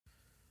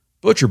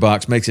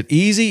ButcherBox makes it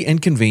easy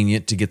and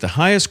convenient to get the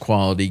highest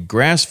quality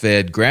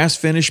grass-fed,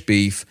 grass-finished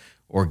beef,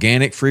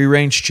 organic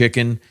free-range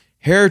chicken,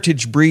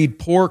 heritage breed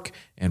pork,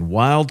 and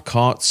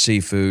wild-caught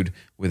seafood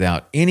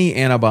without any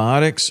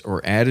antibiotics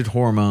or added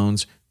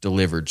hormones,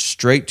 delivered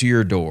straight to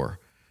your door.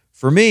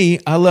 For me,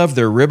 I love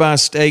their ribeye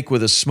steak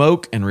with a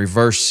smoke and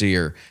reverse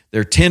sear,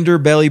 their tender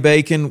belly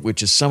bacon,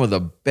 which is some of the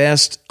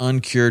best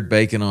uncured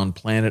bacon on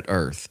planet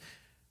Earth.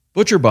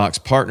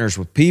 ButcherBox partners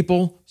with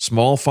people,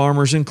 small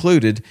farmers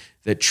included,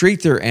 that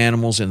treat their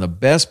animals in the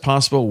best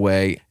possible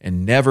way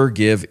and never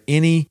give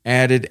any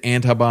added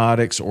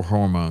antibiotics or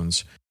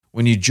hormones.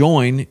 When you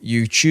join,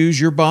 you choose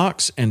your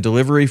box and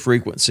delivery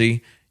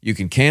frequency. You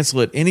can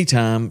cancel at any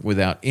time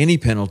without any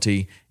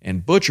penalty,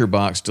 and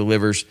ButcherBox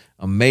delivers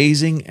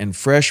amazing and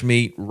fresh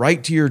meat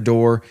right to your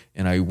door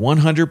in a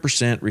 100%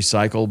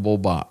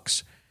 recyclable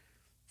box.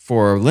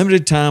 For a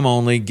limited time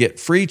only,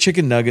 get free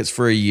chicken nuggets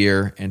for a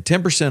year and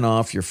 10%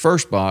 off your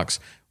first box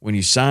when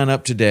you sign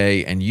up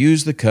today and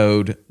use the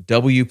code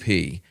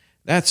WP.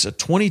 That's a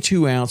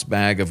 22-ounce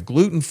bag of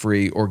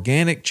gluten-free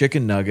organic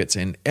chicken nuggets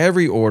in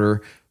every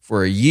order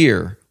for a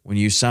year when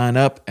you sign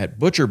up at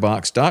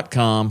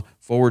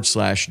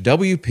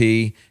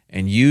butcherbox.com/WP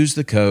and use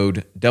the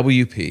code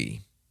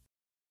WP.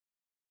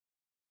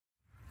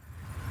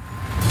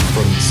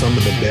 From some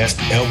of the best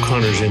elk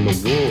hunters in the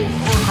world.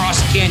 We're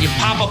across the canyon,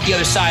 pop up the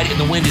other side, and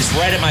the wind is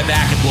right at my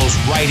back and blows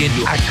right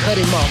into it. I cut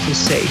him off and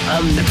say,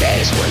 I'm the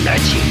baddest one,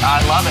 not you.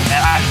 I love it, man.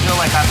 I feel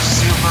like I'm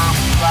super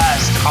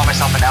blessed to call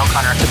myself an elk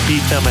hunter. To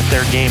beat them at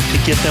their game, to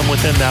get them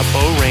within that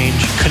bow range,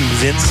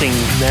 convincing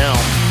them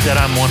that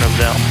I'm one of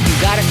them. You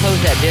got to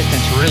close that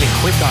distance really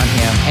quick on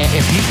him. And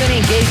if he's going to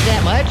engage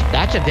that much,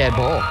 that's a dead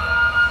bull.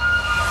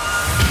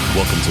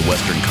 Welcome to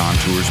Western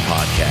Contours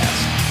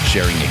Podcast,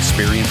 sharing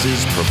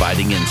experiences,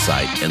 providing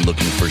insight, and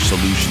looking for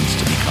solutions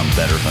to become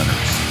better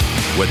hunters.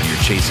 Whether you're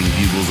chasing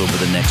bugles over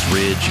the next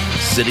ridge,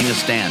 sitting a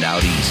stand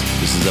out east,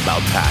 this is about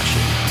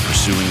passion,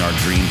 pursuing our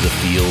dreams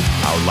afield,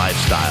 our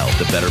lifestyle,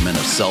 the betterment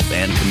of self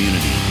and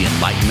community, the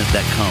enlightenment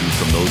that comes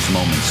from those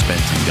moments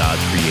spent in God's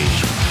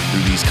creation.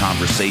 Through these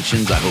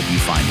conversations, I hope you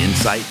find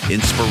insight,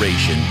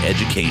 inspiration,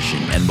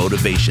 education, and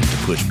motivation to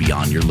push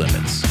beyond your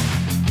limits.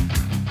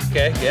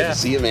 Okay, yeah. Good to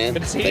see you, man.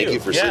 Good to see Thank you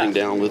for sitting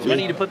down with me. Do I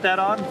need to put that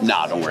on?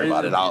 Nah, don't worry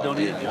about it.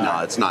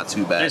 No, it's not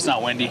too bad. It's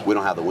not windy. We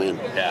don't have the wind.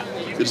 Yeah.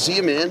 Good to see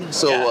you, man.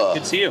 So,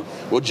 good to see you.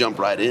 We'll jump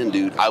right in,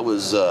 dude. I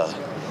was, the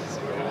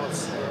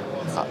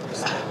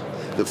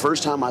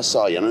first time I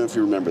saw you, I don't know if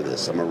you remember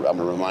this. I'm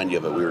gonna remind you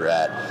of it. We were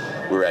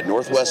at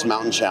Northwest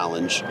Mountain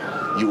Challenge.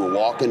 You were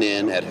walking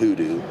in at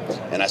Hoodoo,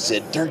 and I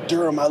said, Dirk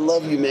Durham, I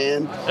love you,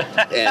 man.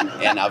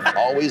 and I've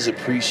always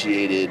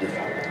appreciated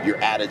your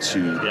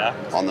attitude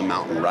on the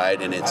mountain, right?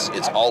 And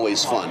it's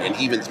always fun. And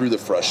even through the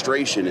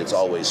frustration, it's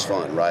always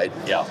fun, right?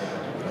 Yeah.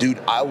 Dude,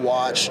 I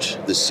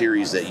watched the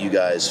series that you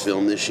guys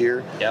filmed this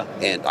year,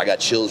 and I got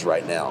chills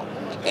right now.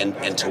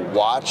 And to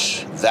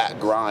watch that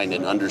grind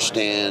and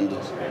understand,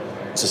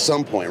 to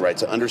some point, right,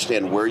 to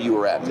understand where you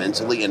were at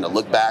mentally and to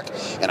look back,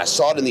 and I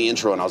saw it in the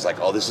intro and I was like,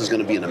 oh, this is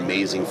going to be an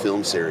amazing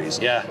film series.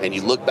 Yeah. And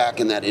you look back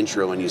in that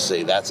intro and you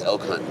say, that's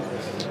elk hunting.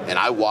 And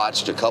I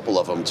watched a couple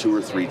of them 2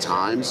 or 3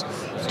 times.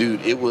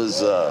 Dude, it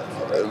was,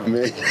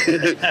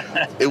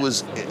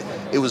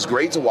 it was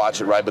great to watch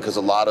it, right? Because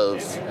a lot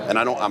of, and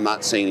I'm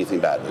not saying anything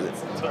bad with it,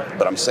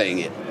 but I'm saying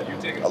it.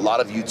 A lot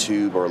of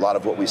YouTube or a lot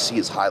of what we see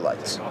is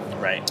highlights.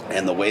 Right.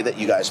 And the way that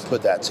you guys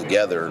put that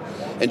together,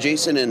 and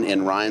Jason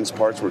and Ryan's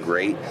parts were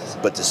great,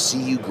 but to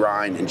see you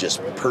grind and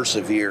just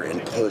persevere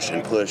and push,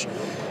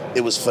 it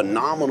was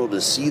phenomenal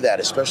to see that,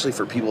 especially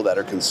for people that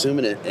are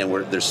consuming it. And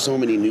there's so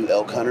many new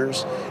elk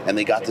hunters, and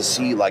they got to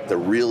see like the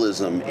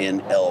realism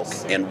in elk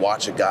and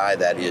watch a guy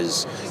that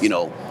is,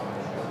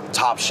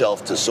 top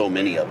shelf to so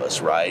many of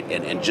us, right?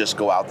 And just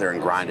go out there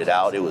and grind it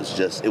out. It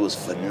was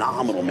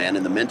phenomenal, man.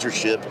 And the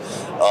mentorship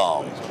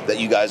that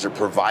you guys are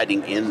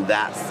providing in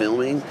that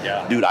filming,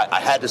 dude, I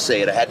had to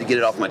say it. I had to get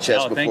it off my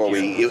chest before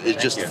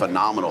it's just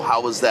phenomenal.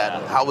 How was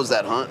that? How was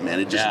that hunt, man?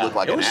 It just looked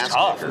like an ass kicker. It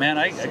was tough, man.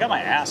 I got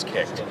my ass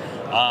kicked.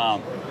 I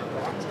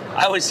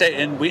would say,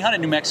 and we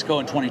hunted New Mexico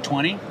in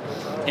 2020,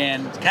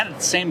 and kind of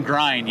the same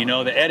grind,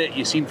 the edit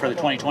you seen for the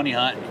 2020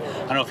 hunt. I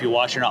don't know if you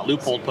watched or not.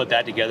 Loophole put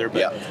that together,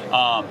 but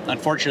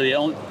unfortunately,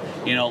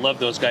 love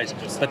those guys.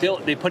 But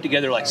they put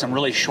together like some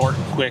really short,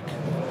 quick,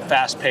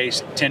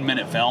 fast-paced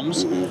 10-minute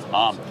films.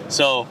 Mm-hmm.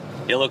 So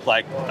it looked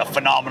like a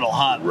phenomenal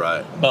hunt.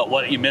 Right. But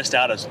what you missed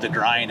out is the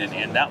grind,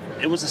 and that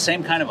it was the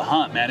same kind of a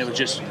hunt, man. It was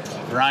just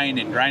grind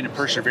and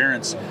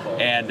perseverance.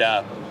 And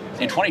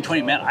in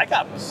 2020, man, I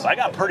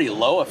got pretty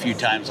low a few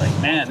times. Like,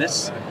 man,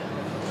 this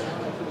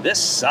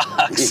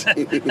sucks.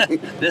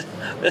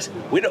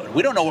 we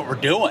don't know what we're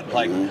doing.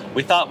 Like,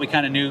 we thought we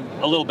kind of knew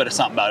a little bit of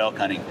something about elk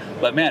hunting,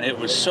 but man, it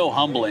was so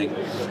humbling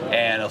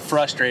and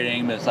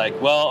frustrating. It's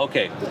like, well,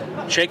 okay,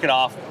 shake it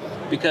off,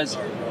 because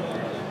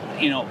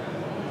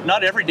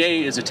not every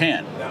day is a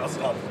 10.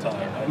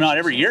 Not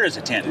every year is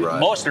a 10.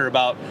 Right. Most are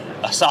about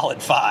a solid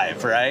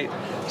 5, right?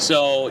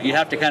 So you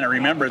have to kind of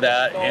remember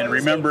that, and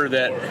remember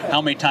that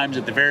how many times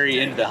at the very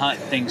end of the hunt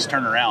things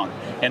turn around.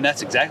 And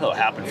that's exactly what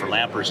happened for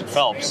Lampers and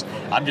Phelps.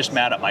 I'm just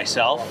mad at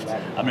myself.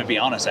 I'm going to be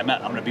honest. I'm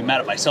going to be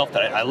mad at myself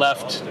that I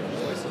left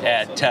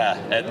at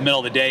the middle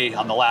of the day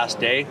on the last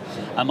day.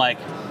 I'm like,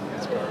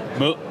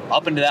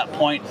 up into that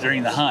point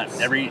during the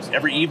hunt,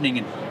 every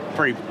evening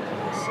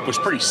was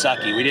pretty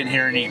sucky. We didn't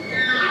hear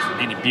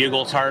any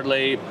bugles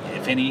hardly,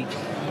 if any.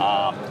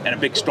 And a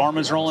big storm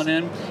was rolling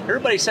in.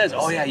 Everybody says,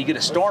 oh yeah, you get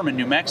a storm in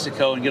New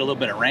Mexico and get a little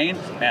bit of rain,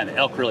 man, the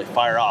elk really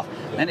fire off.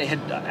 And it had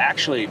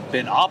actually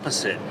been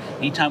opposite.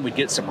 Anytime we'd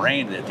get some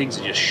rain, things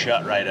would just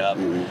shut right up.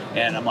 Mm-hmm.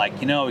 And I'm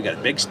like, we got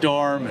a big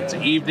storm, it's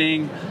an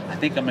evening, I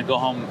think I'm gonna go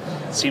home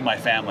and see my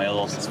family a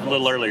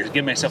little earlier,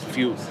 give myself a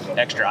few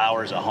extra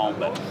hours at home.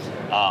 But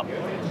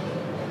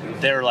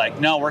they were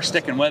like, no, we're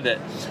sticking with it.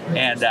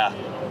 And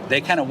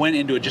they kind of went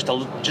into just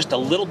a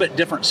little bit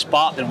different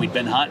spot than we'd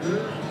been hunting,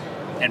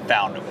 and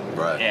found them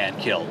and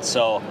killed.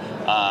 So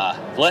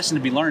lesson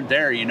to be learned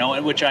there,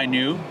 which I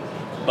knew,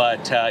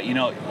 but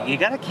you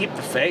got to keep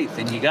the faith,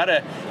 and you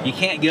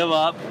can't give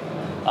up.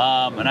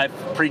 And I've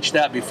preached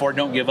that before,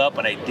 don't give up,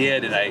 and I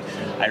did, and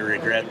I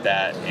regret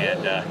that.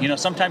 And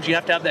sometimes you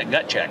have to have that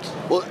gut check.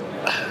 Well,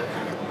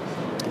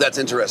 that's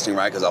interesting,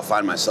 right? Because I'll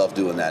find myself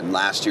doing that. And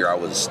last year I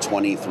was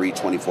 23,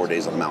 24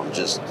 days on the mountain,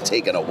 just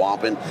taking a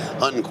whopping,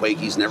 hunting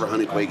Quakies, never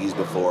hunted Quakies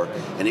before,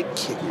 and it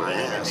kicked my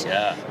ass.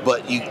 Yeah.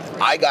 But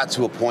I got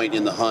to a point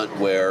in the hunt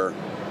where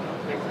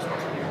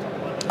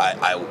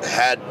I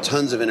had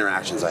tons of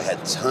interactions. I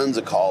had tons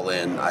of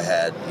call-in.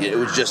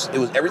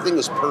 Everything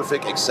was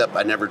perfect, except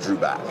I never drew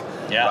back.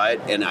 Yeah. Right?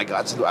 And I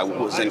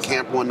was in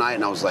camp one night,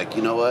 and I was like,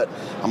 you know what?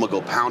 I'm going to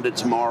go pound it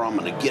tomorrow. I'm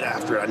going to get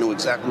after it. I know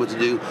exactly what to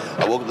do.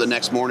 I woke up the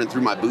next morning,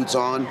 threw my boots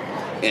on,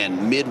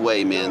 and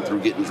midway, man, through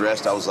getting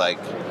dressed, I was like,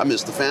 I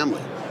missed the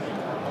family.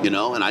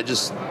 And I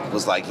just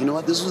was like, you know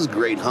what? This was a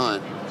great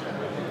hunt.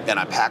 And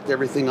I packed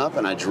everything up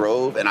and I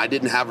drove, and I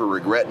didn't have a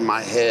regret in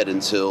my head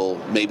until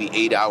maybe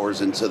 8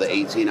 hours into the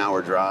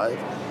 18-hour drive.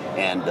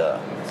 And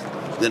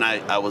then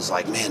I was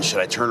like, man, should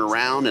I turn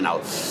around? And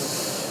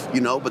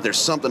but there's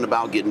something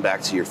about getting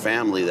back to your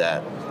family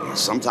that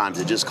sometimes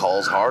it just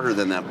calls harder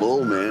than that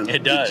bull, man.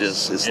 It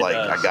does. It's like,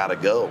 I gotta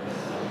go.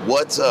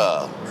 What?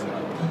 So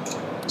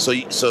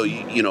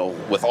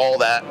with all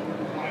that,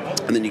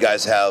 and then you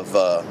guys have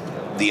the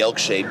the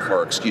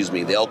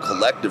Elk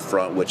Collective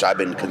front, which I've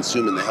been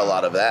consuming the hell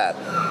out of that.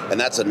 And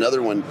that's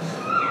another one.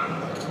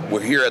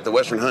 We're here at the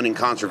Western Hunting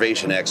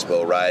Conservation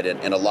Expo, right?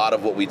 And a lot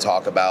of what we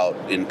talk about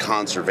in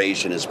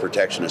conservation is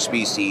protection of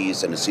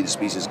species and to see the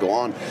species go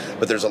on.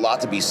 But there's a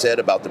lot to be said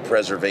about the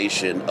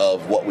preservation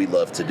of what we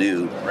love to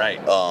do. Right.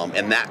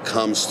 And that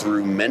comes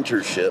through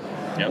mentorship.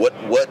 Yep.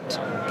 What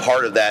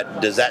part of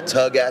that, does that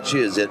tug at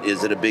you? Is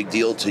it a big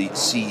deal to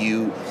see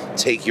you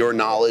take your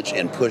knowledge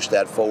and push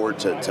that forward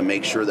to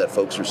make sure that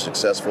folks are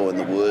successful in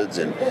the woods?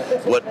 And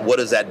what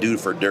does that do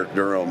for Dirk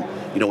Durham,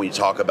 when you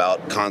talk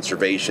about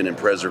conservation and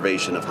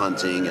preservation of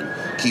hunting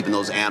and keeping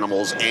those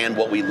animals and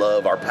what we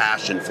love, our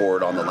passion for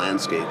it on the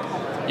landscape?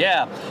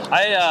 Yeah,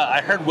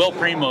 I heard Will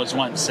Primos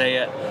once say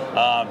it.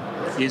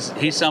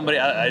 He's somebody,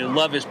 I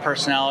love his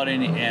personality,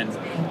 and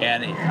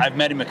I've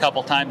met him a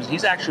couple times.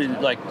 He's actually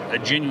like a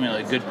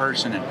genuinely good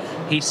person.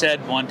 And he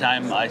said one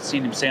time, I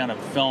seen him say on a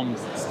film,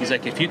 he's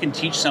like, if you can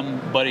teach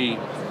somebody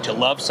to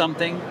love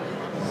something,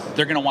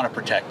 they're going to want to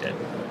protect it.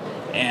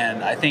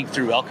 And I think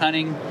through elk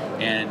hunting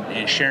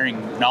and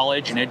sharing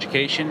knowledge and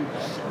education,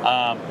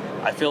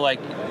 I feel like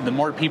the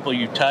more people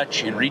you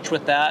touch and reach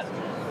with that,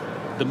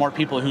 the more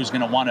people who's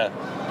going to want to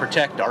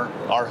protect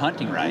our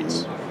hunting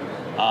rights.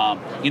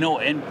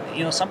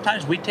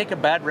 Sometimes we take a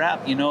bad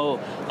rap,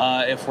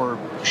 if we're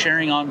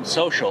sharing on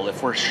social,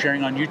 if we're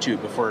sharing on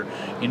YouTube, if we're,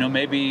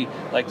 maybe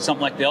like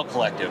something like the Elk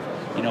Collective,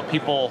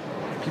 people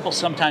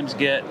sometimes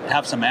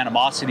have some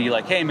animosity,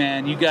 like, hey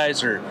man, you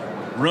guys are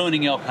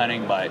ruining elk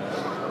hunting by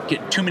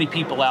getting too many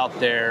people out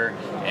there,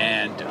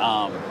 and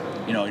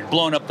you're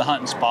blowing up the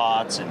hunting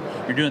spots, and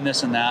you're doing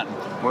this and that.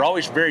 And we're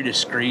always very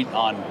discreet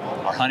on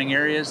our hunting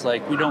areas.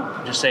 Like, we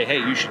don't just say, hey,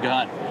 you should go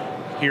hunt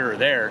here or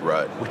there.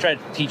 Right. We try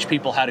to teach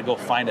people how to go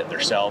find it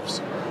themselves.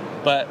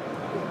 But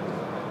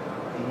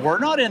we're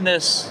not in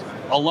this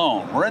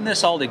alone. We're in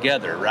this all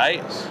together,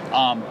 right?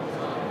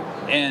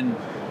 And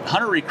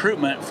hunter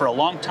recruitment for a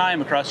long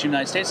time across the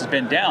United States has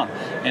been down,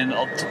 and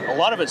a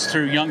lot of it's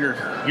through younger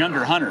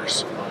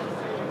hunters.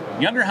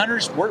 Younger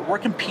hunters, we're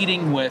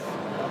competing with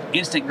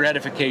instant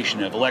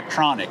gratification of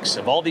electronics,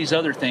 of all these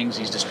other things,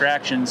 these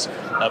distractions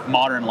of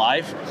modern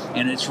life,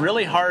 and it's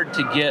really hard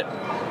to get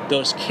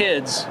those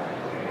kids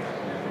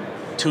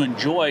to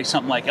enjoy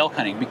something like elk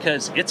hunting,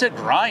 because it's a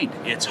grind,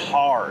 it's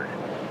hard,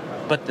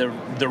 but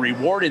the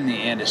reward in the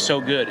end is so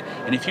good.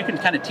 And if you can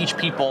kind of teach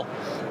people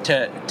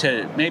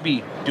to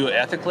maybe do it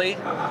ethically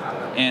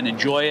and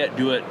enjoy it,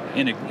 do it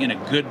in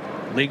a good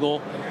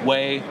legal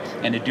way,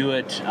 and to do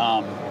it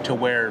to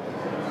where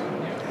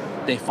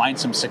they find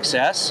some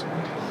success,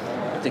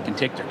 they can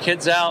take their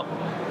kids out,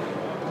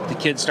 the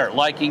kids start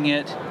liking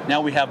it,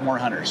 now we have more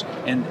hunters.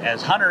 And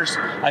as hunters,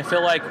 I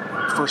feel like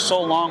for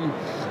so long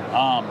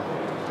I'm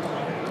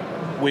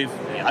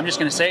just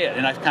going to say it,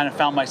 and I've kind of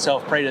found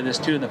myself prey to this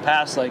too in the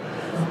past. Like,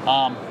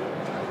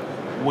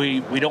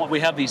 we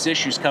have these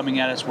issues coming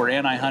at us where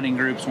anti-hunting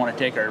groups want to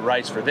take our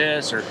rights for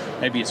this, or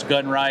maybe it's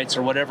gun rights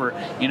or whatever,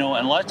 and a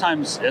lot of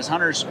times as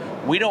hunters,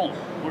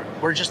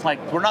 we're just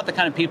like, we're not the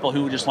kind of people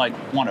who just like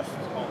want to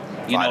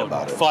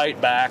fight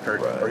back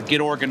or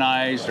get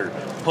organized or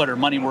put our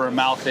money where our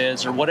mouth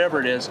is or whatever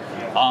it is.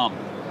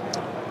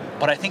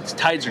 But I think the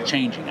tides are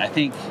changing. I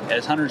think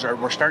as hunters,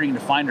 we're starting to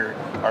find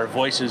our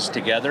voices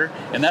together,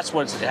 and that's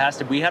what it has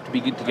to. We have to be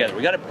good together.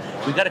 We got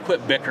to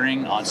quit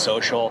bickering on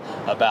social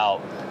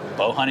about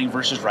bow hunting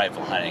versus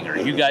rifle hunting, or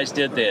you guys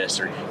did this,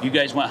 or you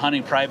guys went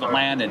hunting private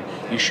land and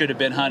you should have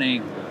been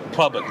hunting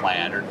public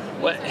land, or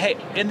what. Hey,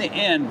 in the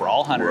end, we're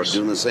all hunters.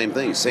 We're doing the same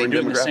thing. We're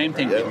doing the same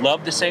thing. Yeah. We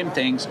love the same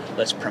things.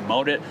 Let's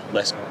promote it.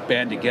 Let's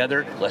band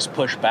together. Let's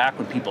push back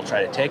when people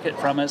try to take it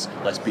from us.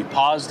 Let's be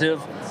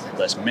positive.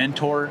 Let's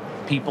mentor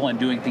people in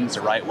doing things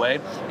the right way.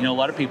 A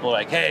lot of people are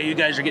like, hey, you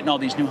guys are getting all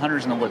these new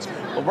hunters in the woods,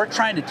 but we're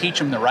trying to teach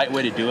them the right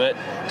way to do it,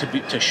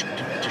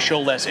 to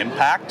show less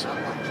impact.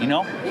 When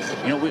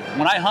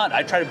I hunt,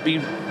 I try to be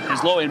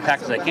as low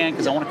impact as I can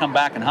because I want to come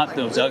back and hunt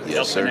those elk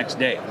the next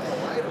day.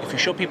 If you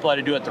show people how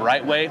to do it the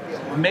right way,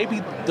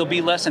 maybe they'll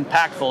be less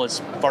impactful as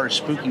far as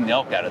spooking the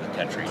elk out of the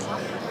country.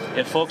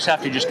 If folks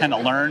have to just kind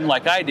of learn,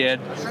 like I did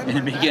in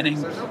the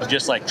beginning, of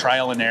just like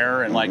trial and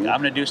error, and like I'm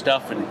going to do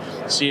stuff and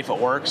see if it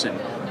works and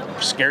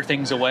scare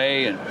things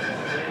away, and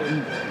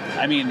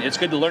I mean, it's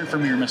good to learn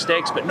from your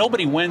mistakes, but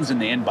nobody wins in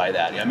the end by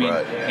that. I mean,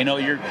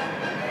 you're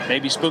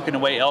maybe spooking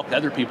away elk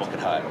other people could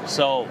hunt.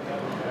 So,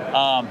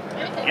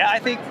 I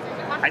think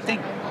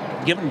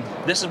giving,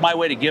 this is my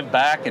way to give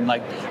back and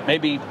like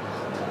maybe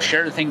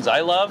share the things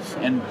I love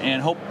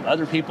and hope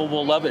other people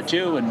will love it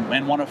too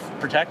and want to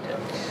protect it.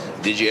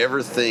 Did you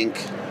ever think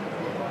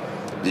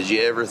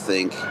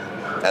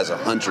as a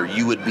hunter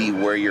you would be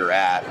where you're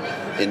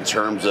at in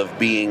terms of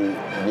being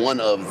one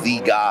of the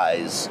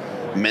guys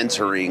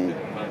mentoring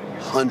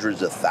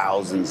hundreds of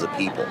thousands of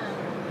people?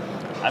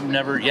 I've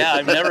never. You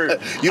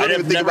don't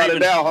even think about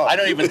it now, huh? I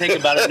don't even think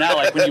about it now.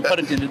 Like when you put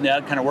it into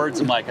that kind of words,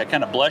 I'm like, I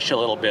kind of blush a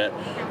little bit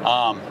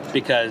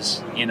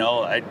because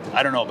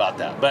I don't know about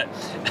that. But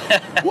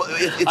well,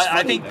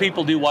 I think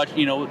people do watch.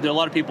 A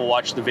lot of people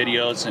watch the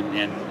videos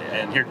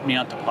and hear me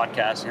on the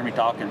podcast, hear me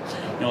talk, and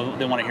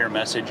they want to hear a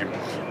message.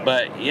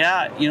 But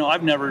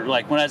I've never,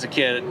 like when I was a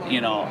kid,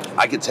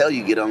 I could tell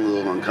you get a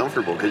little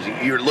uncomfortable because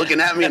you're looking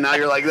at me and now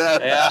you're like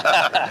that.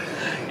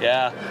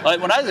 Yeah. Like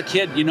when I was a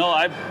kid,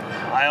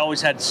 I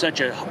always had such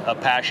a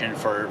passion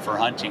for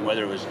hunting,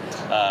 whether it was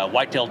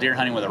whitetail deer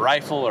hunting with a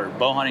rifle or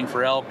bow hunting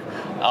for elk.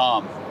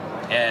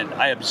 And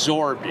I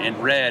absorbed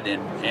and read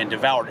and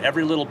devoured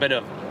every little bit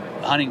of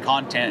hunting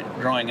content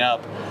growing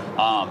up,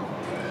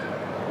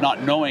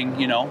 not knowing,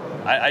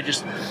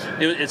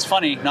 it's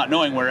funny not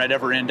knowing where I'd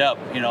ever end up,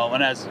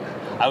 when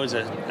I was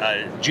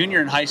a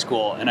junior in high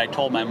school, and I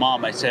told my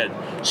mom, I said,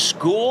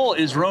 school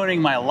is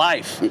ruining my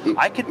life.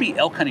 I could be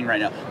elk hunting right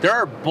now. There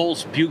are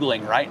bulls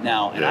bugling right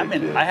now,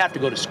 and I have to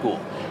go to school.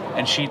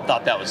 And she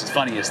thought that was the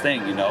funniest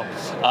thing,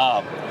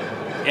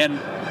 and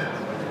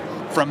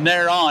from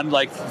there on,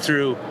 like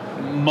through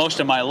most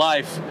of my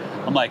life,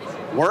 I'm like,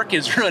 work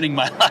is ruining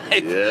my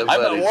life. Yeah,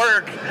 I'm at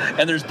work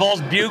and there's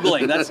bulls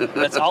bugling. That's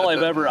all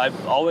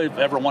I've always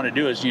ever wanted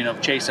to do is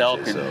chase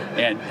elk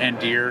and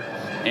deer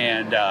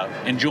and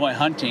enjoy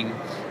hunting.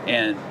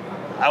 And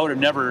I would have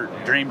never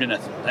dreamed in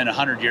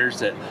 100 years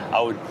that I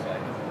would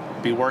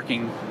be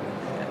working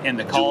in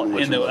the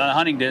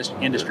hunting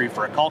industry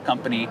for a call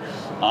company,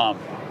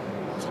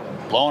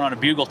 blowing on a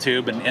bugle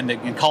tube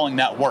and calling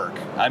that work.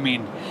 I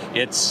mean,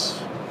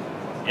 it's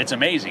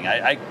amazing.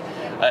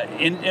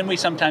 And we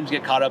sometimes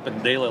get caught up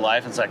in daily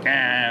life. It's like,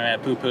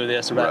 poo-poo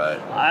this or that.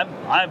 Right.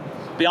 I'm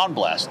beyond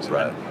blessed.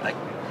 Right.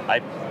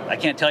 I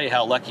can't tell you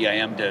how lucky I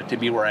am to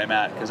be where I'm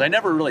at, because I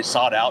never really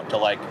sought out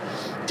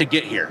to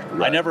get here.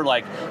 Right. I never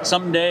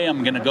someday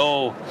I'm going to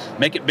go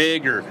make it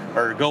big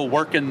or go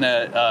work in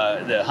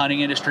the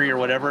hunting industry or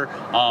whatever.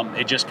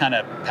 It just kind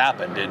of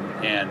happened,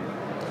 and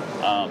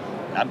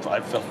I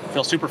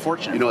feel super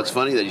fortunate. It's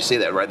funny that you say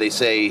that, right? They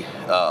say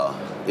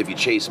if you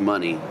chase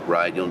money,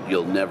 right,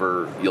 you'll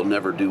never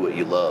do what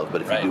you love.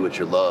 But if you do what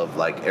you love,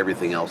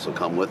 everything else will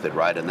come with it,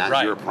 right? And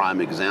that's you're a prime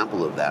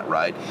example of that,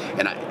 right?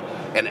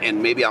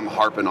 And maybe I'm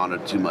harping on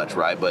it too much,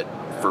 right? But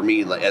for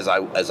me, as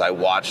I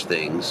watch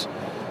things,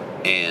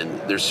 and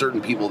there's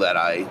certain people that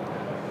I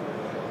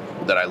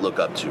look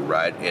up to,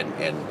 right?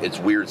 And it's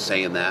weird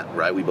saying that,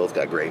 right? We both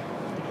got great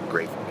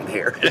fucking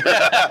hair.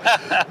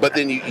 But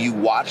then you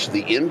watch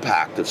the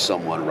impact of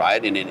someone,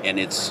 right? And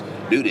it's,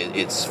 dude,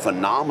 it's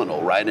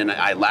phenomenal, right? And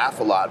I laugh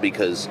a lot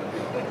because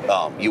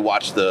you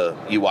watch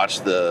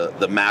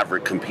the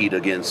Maverick compete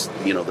against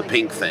the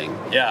pink thing,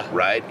 yeah,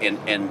 right?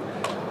 And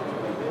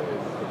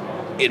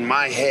in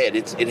my head,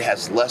 it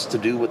has less to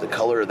do with the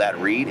color of that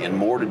reed and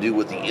more to do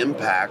with the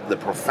impact, the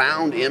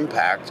profound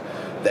impact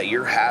that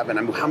you're having.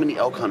 I mean, how many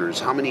elk hunters,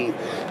 how many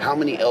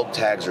elk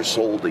tags are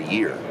sold a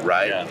year,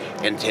 right? Yeah.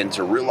 And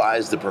to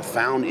realize the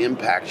profound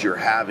impact you're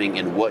having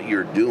in what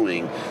you're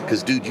doing,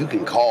 because dude, you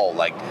can call.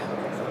 Like,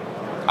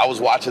 I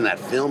was watching that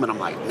film and I'm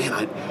like, man,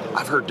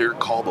 I've heard Dirk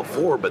call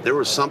before, but there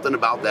was something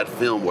about that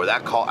film where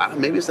that call,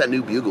 maybe it's that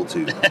new bugle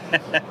tube,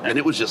 and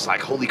it was just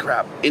like, holy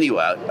crap.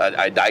 Anyway,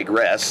 I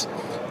digress,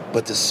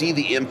 but to see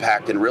the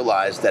impact and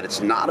realize that it's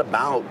not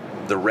about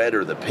the red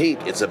or the pink,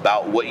 it's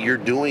about what you're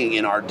doing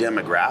in our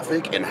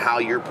demographic and how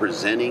you're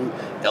presenting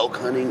elk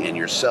hunting and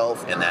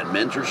yourself and that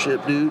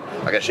mentorship, dude.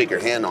 I gotta shake your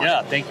hand on it.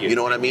 Yeah, thank you. You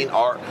know what I mean?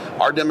 Our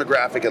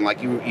demographic, and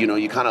like you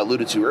kind of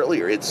alluded to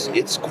earlier,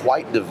 it's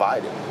quite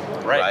divided,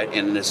 right?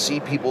 And to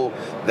see people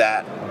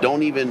that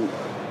don't even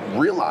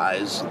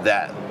realize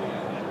that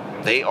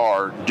they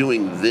are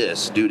doing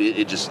this, dude,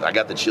 it just, I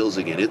got the chills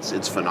again.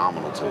 It's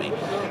phenomenal to me.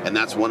 And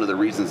that's one of the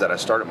reasons that I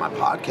started my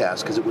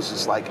podcast, because it was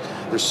just like,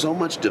 there's so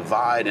much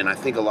divide, and I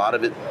think a lot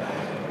of it,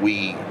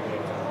 we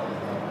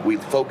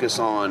focus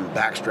on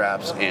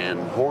backstraps and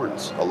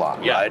horns a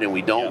lot, right? And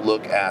we don't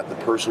look at the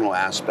personal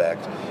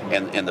aspect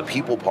and the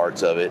people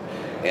parts of it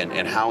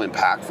and how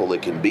impactful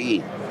it can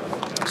be.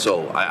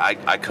 So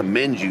I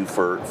commend you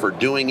for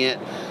doing it,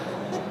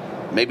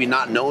 maybe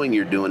not knowing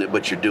you're doing it,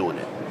 but you're doing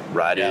it.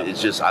 Right,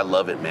 it's just, I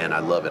love it, man. I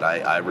love it.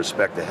 I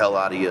respect the hell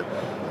out of you,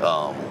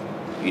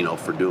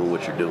 for doing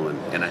what you're doing.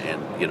 And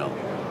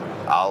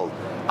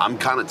I'm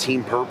kind of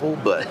team purple,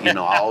 but I'll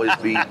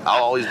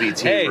always be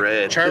team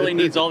red. Charlie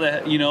needs all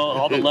the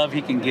all the love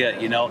he can get.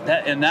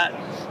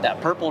 That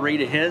purple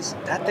reed of his,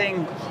 that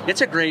thing, it's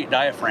a great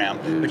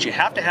diaphragm, but you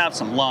have to have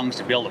some lungs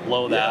to be able to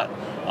blow that.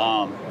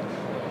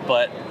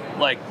 But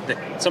like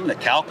some of the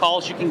cow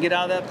calls you can get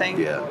out of that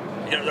thing,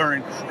 are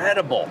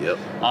incredible. Yep.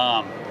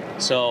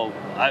 So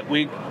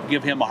we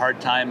give him a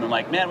hard time. I'm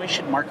like, man, we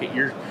should market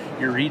your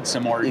reed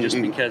some more, just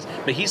because.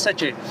 But he's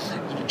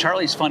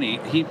Charlie's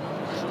funny.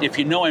 If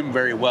you know him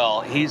very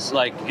well, he's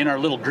like in our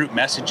little group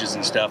messages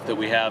and stuff that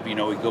we have. We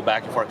go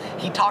back and forth.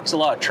 He talks a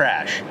lot of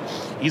trash.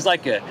 He's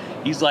like a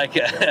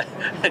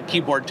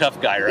keyboard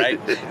tough guy, right?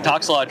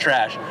 Talks a lot of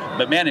trash.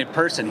 But man, in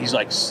person, he's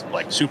like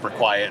super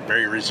quiet,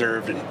 very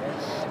reserved,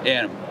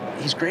 and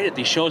he's great at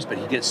these shows, but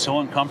he gets so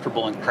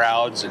uncomfortable in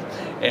crowds, and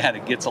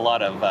it gets a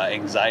lot of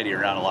anxiety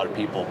around a lot of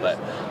people. But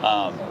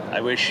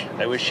I wish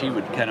he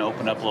would kind of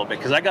open up a little bit,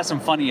 because I got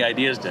some funny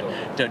ideas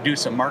to do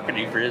some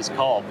marketing for his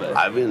call. But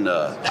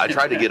I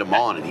tried to get him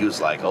on, and he was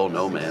like, "Oh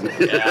no, man."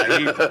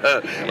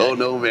 Oh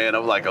no, man.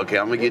 I'm like, okay,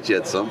 I'm gonna get you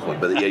at some point.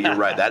 But yeah, you're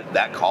right.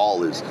 That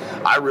call is,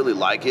 I really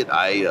like it.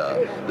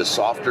 The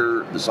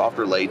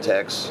softer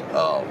latex.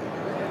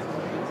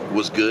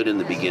 Was good in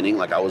the beginning.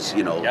 Like I was,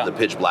 the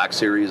pitch black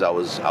series, I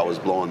was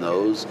blowing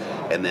those,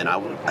 and then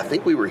I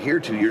think we were here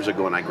 2 years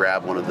ago, and I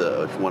grabbed one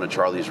of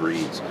Charlie's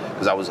reeds,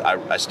 because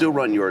I still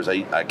run yours.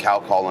 I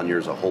cow call on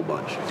yours a whole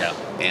bunch. Yeah.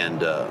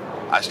 And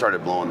I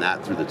started blowing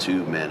that through the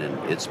tube, man,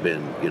 and it's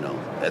been,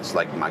 that's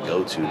like my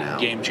go-to now.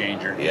 Game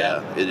changer.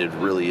 Yeah. It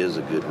really is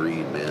a good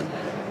reed, man.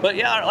 But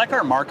yeah, like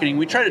our marketing,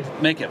 we try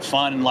to make it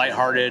fun and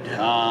lighthearted.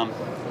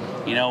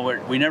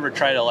 We never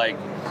try to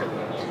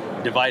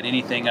divide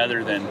anything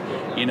other than,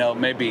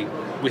 maybe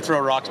we throw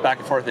rocks back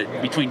and forth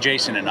between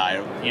Jason and I.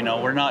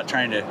 We're not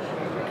trying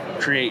to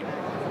create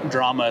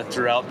drama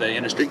throughout the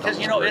industry, because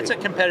it's a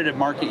competitive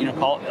market.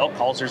 Elk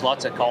calls, there's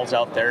lots of calls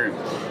out there,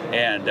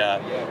 and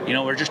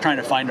we're just trying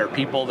to find our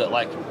people that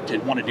like to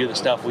want to do the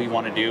stuff we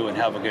want to do and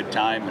have a good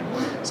time.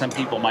 And some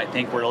people might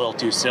think we're a little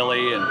too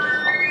silly, and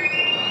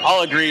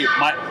I'll agree.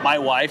 My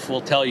wife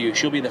will tell you,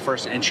 she'll be the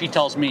first, and she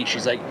tells me,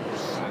 she's like,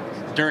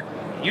 Dirk,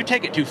 you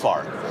take it too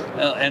far.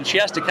 And she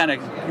has to kind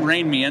of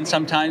rein me in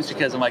sometimes,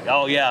 because I'm like,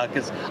 oh yeah,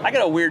 because I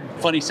got a weird,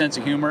 funny sense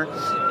of humor,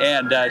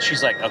 and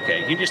she's like,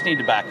 okay, you just need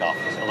to back off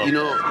a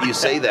little bit. You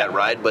say that,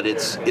 right? But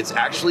it's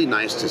actually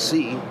nice to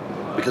see,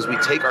 because we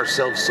take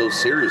ourselves so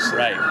seriously,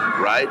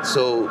 right?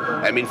 So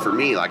I mean, for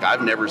me, like,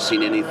 I've never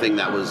seen anything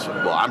that was,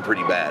 I'm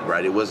pretty bad,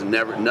 right? It wasn't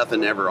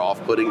nothing ever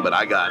off-putting, but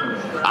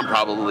I'm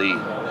probably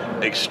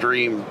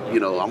extreme,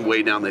 I'm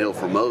way down the hill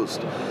for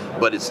most.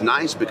 But it's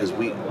nice because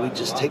we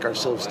just take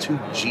ourselves too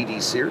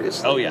GD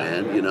seriously,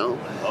 man,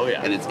 Oh,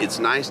 yeah. And it's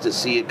nice to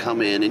see it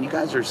come in, and you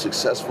guys are a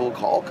successful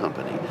call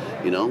company.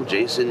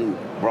 Jason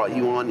brought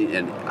you on,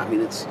 and I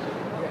mean, it's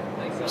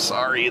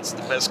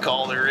the best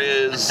call there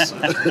is.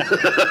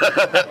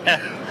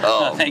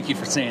 Thank you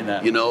for saying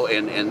that.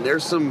 And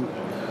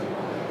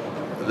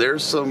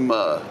there's some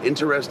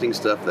interesting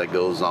stuff that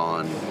goes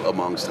on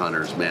amongst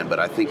hunters, man, but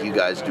I think you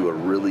guys do a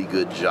really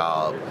good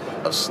job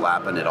of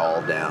slapping it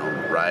all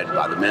down, right,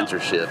 by the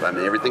mentorship. I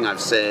mean, everything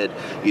I've said,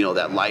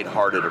 that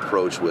lighthearted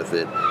approach with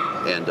it,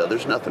 and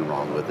there's nothing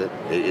wrong with it.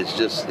 It's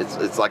just,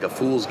 it's like a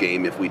fool's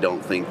game if we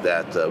don't think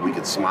that we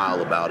could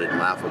smile about it and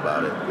laugh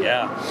about it.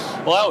 Yeah.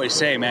 Well, I always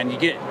say, man, you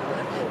got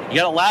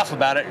to laugh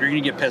about it, you're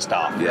going to get pissed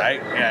off,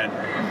 right? And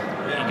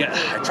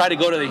I try to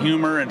go to the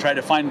humor and try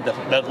to find the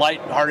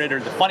lighthearted or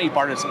the funny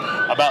part is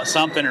about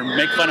something, or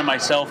make fun of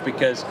myself,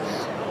 because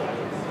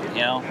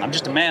I'm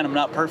just a man. I'm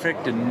not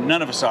perfect, and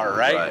none of us are,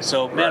 right?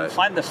 So, man,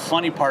 find the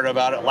funny part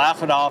about it,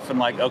 laugh it off, and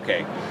like,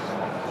 okay,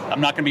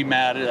 I'm not going to be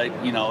mad.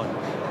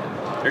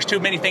 There's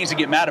too many things to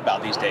get mad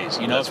about these days.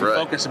 If you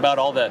focus about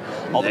all the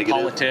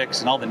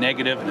politics and all the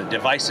negative and the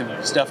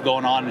divisive stuff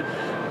going on,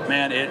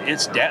 man,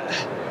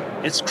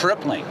 it's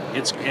crippling.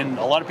 And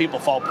a lot of people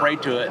fall prey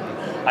to it.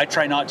 And I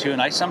try not to,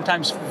 and I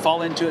sometimes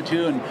fall into it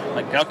too. And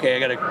like,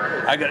 okay,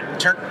 I gotta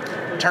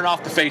turn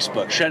off the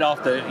Facebook, shut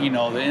off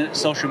the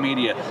social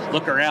media,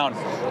 look around,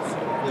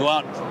 go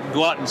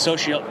out and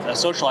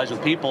socialize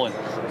with people,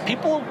 and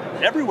people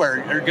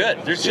everywhere are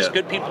good. There's just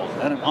good people.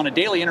 And on a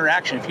daily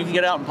interaction, if you can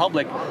get out in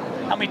public,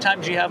 how many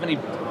times do you have any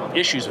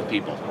issues with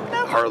people?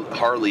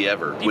 Hardly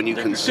ever. When you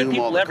consume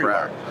all the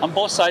crap. On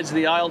both sides of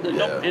the aisle,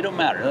 it don't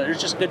matter. There's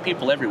just good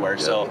people everywhere. Yeah.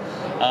 So,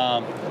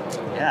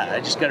 I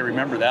just got to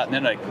remember that. And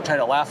then I try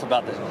to laugh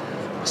about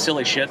the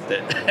silly shit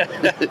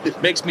that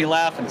makes me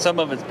laugh. And some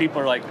of it,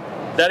 people are like,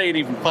 that ain't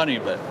even funny,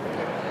 but...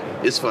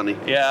 It's funny.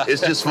 Yeah.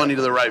 It's just funny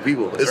to the right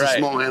people. It's a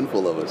small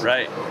handful of us.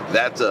 Right.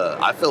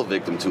 I fell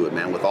victim to it,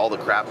 man. With all the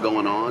crap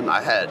going on,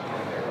 I had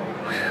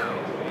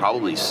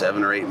probably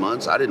 7 or 8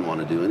 months. I didn't want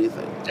to do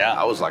anything. Yeah.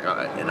 I was like,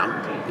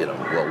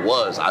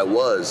 I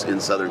was in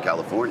Southern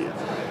California.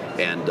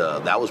 And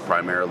that was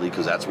primarily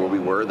because that's where we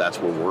were. That's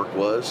where work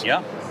was.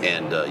 Yeah.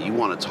 And you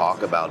want to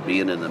talk about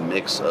being in the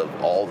mix of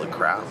all the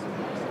crap.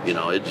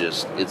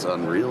 It's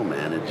unreal,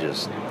 man.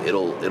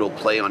 It'll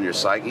play on your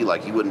psyche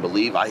like you wouldn't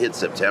believe. I hit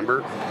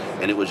September,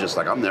 and it was just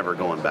like, I'm never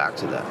going back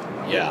to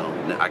that.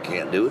 Yeah. I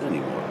can't do it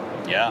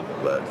anymore. Yeah.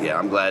 But yeah,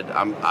 I'm glad.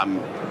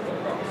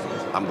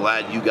 I'm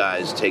glad you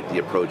guys take the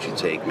approach you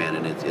take, man,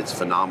 and it's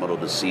phenomenal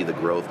to see the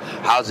growth.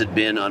 How's it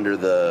been under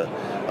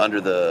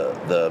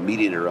the Meat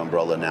Eater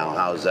umbrella now?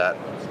 How's that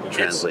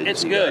translated?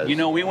 It's to you good.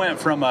 guys? We went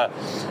from a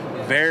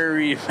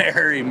very,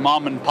 very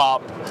mom and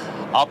pop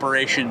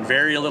operation,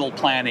 very little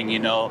planning.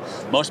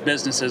 Most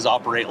businesses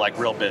operate like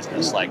real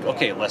business. Like,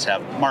 okay, let's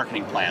have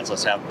marketing plans,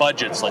 let's have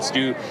budgets, let's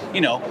do,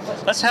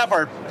 let's have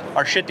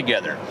our shit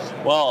together.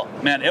 Well,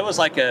 man, it was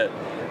like a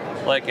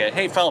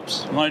hey,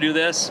 Phelps, you want to do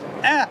this?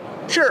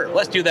 Sure,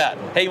 let's do that.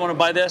 Hey, you want to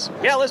buy this?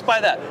 Yeah, let's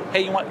buy that.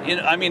 Hey, you want?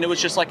 It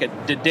was just like a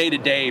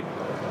day-to-day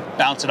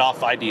bounce it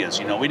off ideas.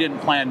 We didn't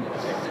plan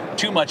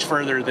too much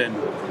further than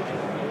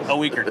a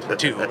week or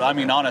two.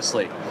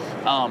 Honestly.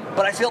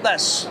 But I feel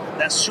that's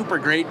super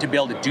great to be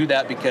able to do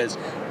that, because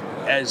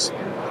as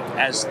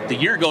the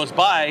year goes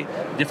by,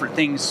 different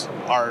things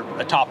are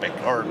a topic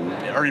or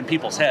in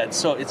people's heads.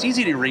 So it's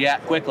easy to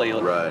react quickly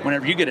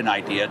whenever you get an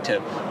idea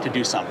to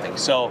do something.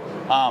 So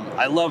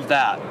I love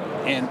that.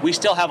 And we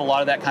still have a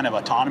lot of that kind of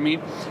autonomy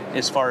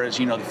as far as,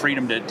 the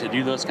freedom to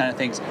do those kind of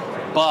things.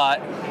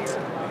 But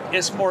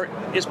it's more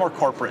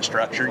corporate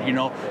structured.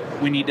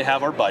 We need to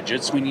have our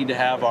budgets. We need to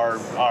have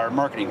our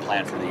marketing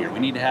plan for the year. We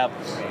need to have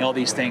all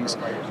these things.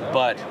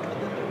 But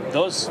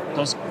those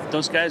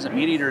guys at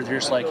Meat Eater, they're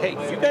just like, hey,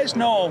 you guys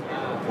know,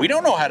 we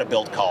don't know how to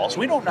build calls.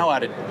 We don't know how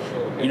to,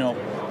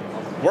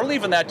 we're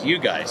leaving that to you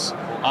guys.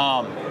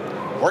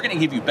 We're going to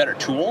give you better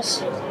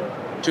tools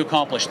to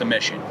accomplish the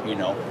mission,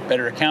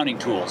 better accounting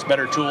tools,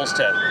 better tools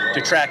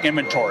to track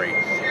inventory,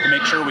 to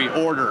make sure we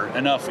order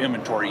enough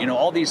inventory,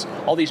 all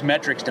these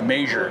metrics to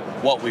measure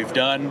what we've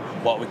done,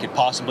 what we could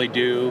possibly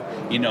do,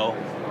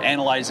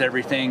 analyze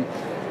everything.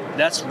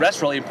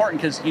 That's really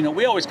important, because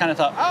we always kind of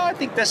thought, I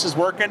think this is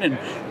working,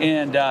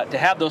 and to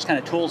have those kind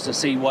of tools to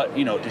see what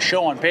to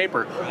show on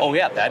paper, oh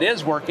yeah, that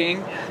is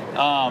working,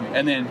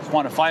 and then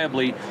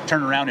quantifiably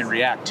turn around and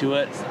react to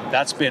it.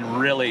 That's been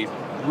really,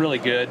 really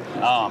good.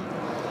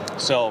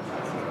 So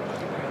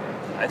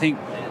I think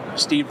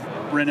Steve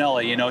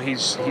Rinella,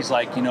 he's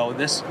like,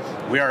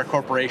 we are a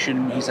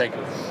corporation. He's like,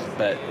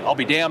 but I'll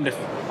be damned if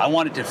I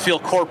want it to feel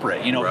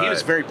corporate. He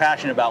was very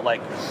passionate about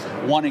like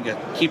wanting to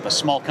keep a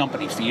small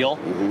company feel,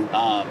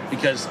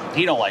 because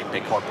he don't like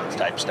big corporate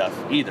type stuff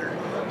either.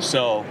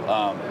 So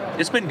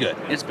it's been good.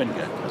 It's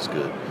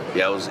good.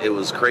 Yeah, it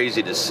was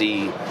crazy to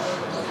see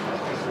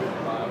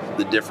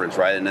the difference,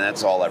 right? And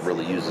that's all I've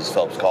really used is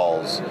Phelps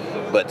calls.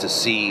 But to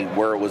see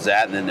where it was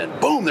at, and then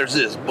boom, there's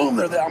this, boom,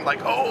 there's that. I'm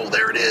like, oh,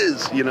 there it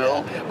is,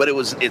 Yeah. But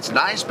it's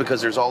nice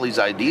because there's all these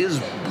ideas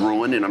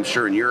brewing, and I'm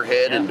sure in your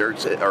head and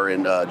Dirk's or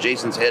in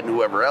Jason's head and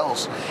whoever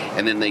else,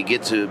 and then they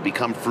get to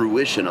become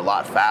fruition a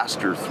lot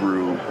faster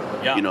through,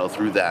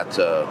 through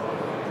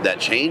that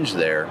change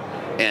there.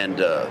 And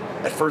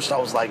at first I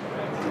was like,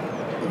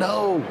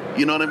 no,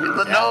 you know what I mean?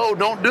 No,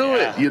 don't do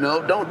it,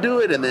 don't do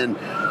it. And then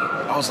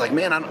I was like,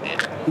 man,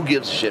 who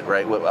gives a shit,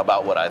 right,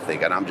 about what I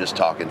think? And I'm just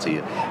talking to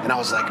you. And I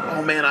was like,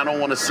 oh, man, I don't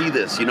want to see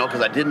this,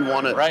 because I didn't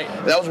want to. Right.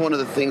 That was one of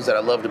the things that I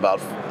loved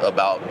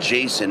about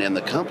Jason and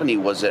the company,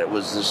 was that it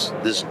was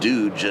this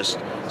dude just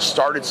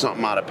started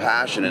something out of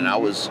passion. And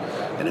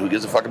and who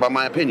gives a fuck about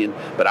my opinion,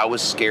 but I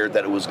was scared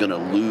that it was going to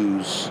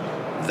lose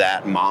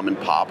that mom and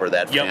pop or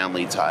that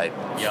family type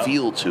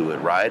feel to it,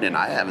 right? And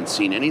I haven't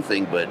seen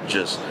anything but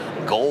just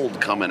gold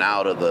coming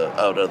out of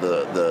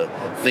the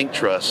Think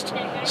Trust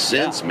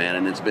since, man,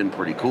 and it's been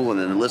pretty cool. And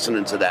then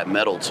listening to that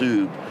metal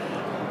tube,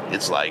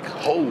 it's like,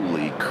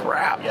 holy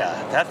crap. Yeah,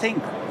 that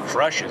thing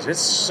crushes. It's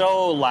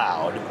so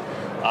loud.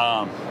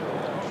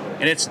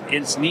 And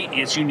it's neat.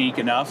 It's unique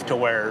enough to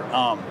where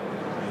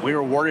we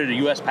were awarded a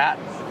U.S.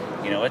 patent.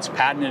 It's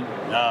patented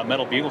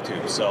metal bugle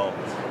tube. So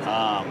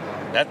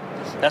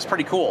that's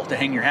pretty cool to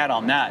hang your hat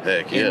on that.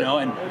 Heck yeah.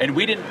 And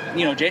we didn't,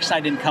 Jason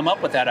and I didn't come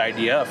up with that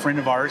idea. A friend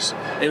of ours,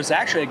 it was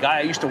actually a guy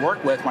I used to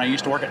work with when I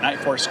used to work at Night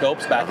Force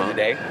Scopes back in the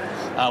day.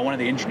 One of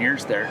the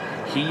engineers there.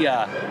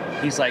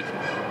 He's like,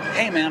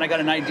 hey man, I got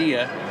an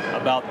idea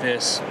about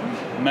this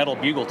metal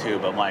bugle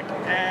tube. I'm like,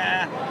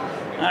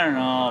 I don't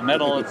know,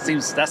 metal,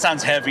 that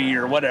sounds heavy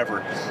or whatever.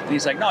 And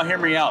he's like, no, hear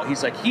me out.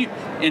 He's like, he,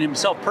 in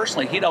himself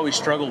personally, he'd always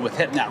struggled with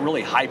hitting that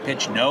really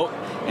high-pitched note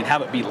and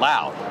have it be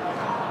loud.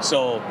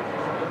 So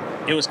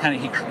it was kind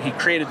of, he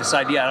created this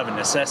idea out of a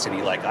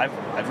necessity. Like,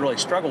 I've really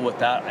struggled with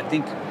that. I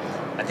think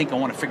I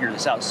want to figure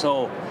this out.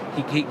 So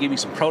he gave me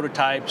some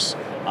prototypes.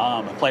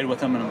 I played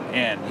with him,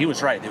 and he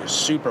was right. They were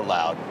super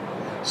loud.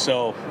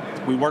 So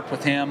we worked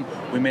with him.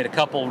 We made a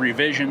couple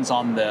revisions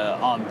on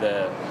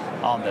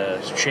the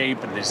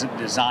shape and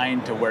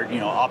design to where,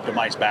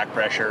 optimize back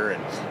pressure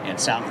and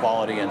sound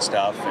quality and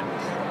stuff,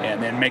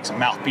 and then make some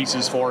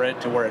mouthpieces for it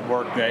to where it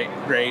worked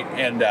great.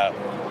 And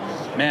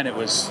man,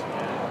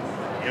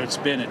 it's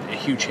been a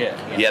huge hit.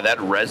 Yeah, that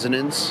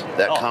resonance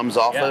that comes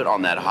off it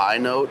on that high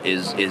note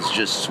is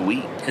just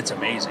sweet. It's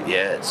amazing.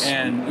 Yeah, it's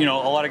and sweet. A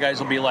lot of guys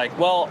will be like,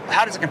 well,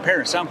 how does it compare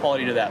in sound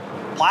quality to that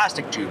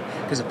plastic tube?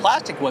 Because the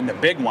plastic one, the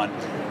big one,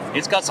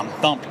 it's got some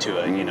thump to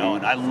it,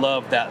 and I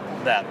love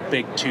that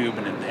big tube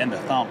and the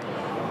thump.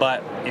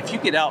 But if you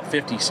get out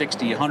 50,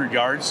 60, 100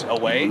 yards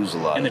away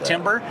in the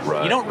timber,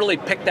 you don't really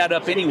pick that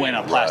up anyway in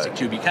a plastic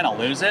tube. You kind of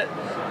lose it.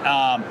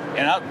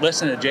 And I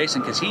listened to Jason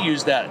because he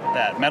used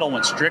that metal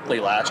one strictly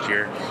last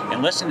year,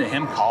 and listening to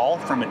him call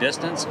from a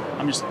distance,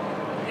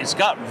 it's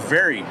got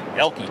very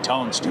elky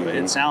tones to it.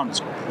 It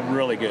sounds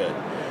really good.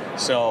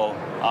 So,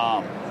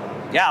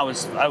 yeah, I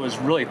was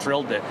really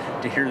thrilled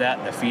to hear that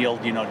in the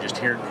field. Just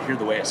hear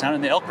the way it sounded.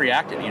 And the elk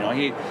reacted.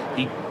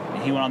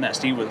 He went on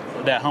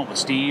that hunt with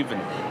Steve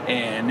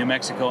in New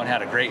Mexico and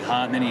had a great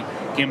hunt. And then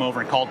he came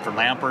over and called for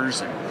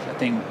lampers, and the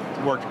thing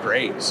worked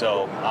great.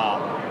 So,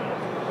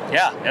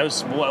 yeah, that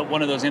was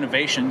one of those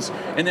innovations.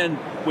 And then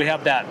we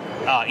have that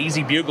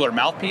Easy Bugler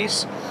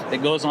mouthpiece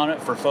that goes on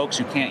it for folks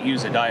who can't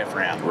use a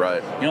diaphragm.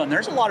 Right. And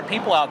there's a lot of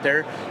people out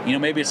there,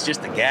 maybe it's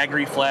just the gag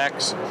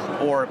reflex,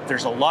 or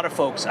there's a lot of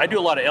folks. I do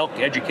a lot of elk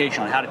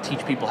education on how to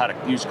teach people how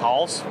to use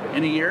calls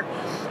in a year.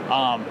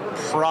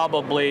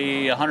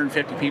 Probably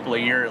 150 people a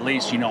year at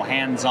least,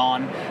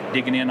 hands-on,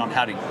 digging in on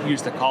how to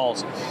use the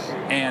calls.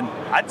 And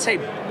I'd say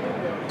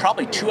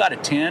probably 2 out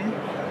of 10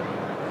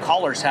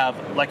 callers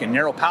have like a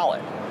narrow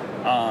palate.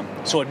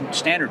 So a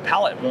standard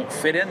pallet won't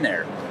fit in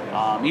there.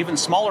 Even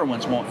smaller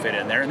ones won't fit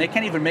in there, and they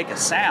can't even make a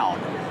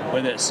sound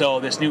with it. So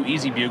this new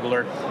Easy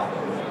Bugler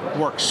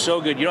works so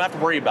good. You don't have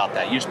to worry about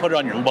that. You just put it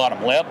on your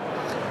bottom lip.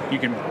 You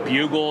can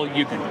bugle,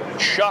 you can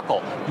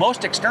chuckle.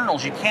 Most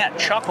externals, you can't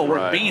chuckle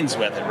with beans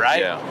with it,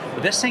 right? Yeah.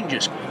 But this thing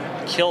just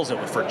kills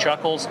it for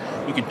chuckles.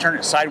 You can turn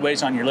it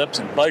sideways on your lips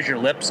and buzz your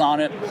lips on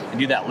it and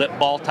do that lip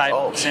ball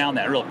type sound,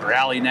 that real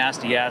growly,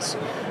 nasty ass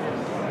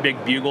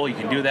big bugle. You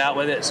can do that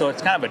with it. So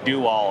it's kind of a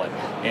do-all.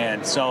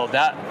 And so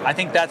I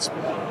think that's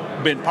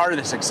been part of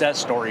the success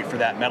story for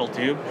that metal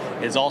tube,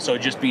 is also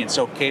just being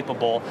so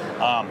capable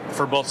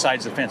for both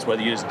sides of the fence,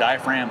 whether you use a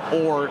diaphragm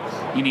or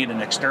you need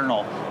an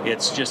external.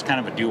 It's just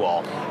kind of a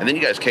do-all. And then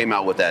you guys came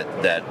out with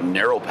that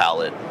narrow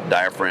pallet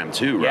diaphragm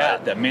too, right? Yeah,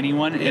 the mini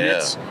one.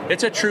 Yeah. And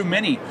it's a true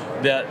mini.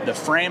 The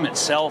frame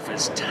itself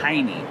is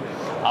tiny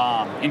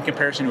in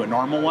comparison to a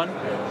normal one.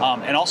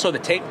 And also the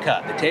tape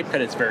cut. The tape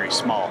cut is very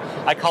small.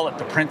 I call it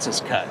the princess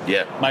cut.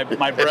 Yeah. My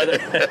brother,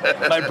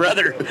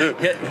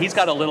 he's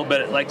got a little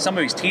bit, like some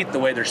of his teeth, the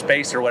way they're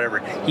spaced or whatever,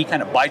 he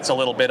kind of bites a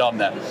little bit on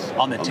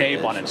the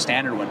tape on a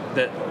standard one.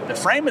 The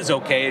frame is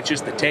okay, it's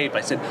just the tape.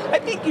 I said, I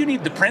think you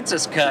need the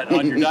princess cut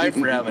on your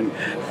diaphragm.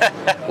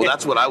 Well,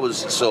 that's what I was.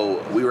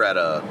 So we were at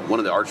one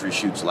of the archery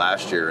shoots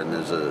last year, and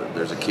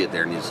there's a kid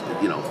there, and he's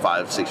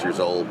 5-6 years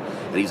old,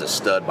 and he's a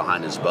stud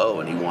behind his bow,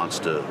 and he wants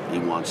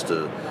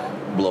to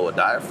blow a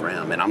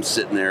diaphragm, and I'm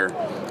sitting there,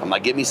 I'm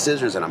like, give me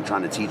scissors, and I'm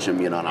trying to teach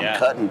him, and I'm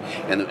cutting,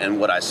 and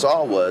what I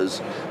saw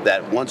was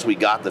that once we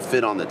got the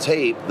fit on the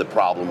tape, the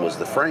problem was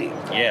the frame.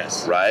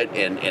 Yes. Right?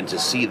 And to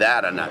see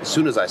that, and as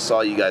soon as I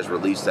saw you guys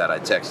release that, I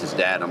texted his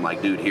dad, I'm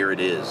like, dude, here it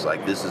is,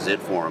 like, this is it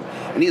for him.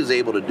 And he was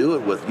able to do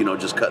it with,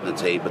 just cutting the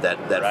tape, but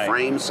that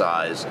frame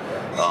size,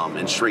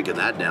 and shrinking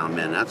that down,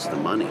 man, that's the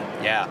money.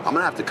 Yeah. I'm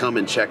gonna have to come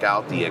and check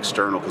out the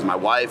external, because my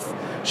wife,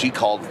 she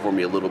called for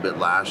me a little bit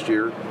last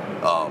year,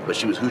 but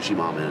she was hoochie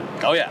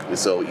momming. Oh, yeah. And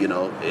so,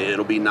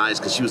 it'll be nice,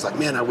 because she was like,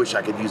 man, I wish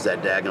I could use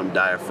that daggum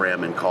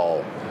diaphragm and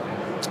call.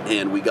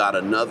 And we got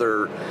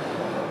another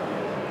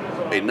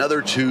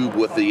tube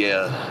with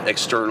the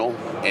external,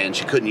 and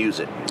she couldn't use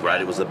it,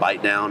 right? It was the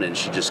bite down, and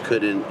she just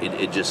couldn't.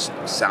 It just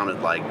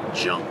sounded like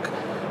junk,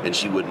 and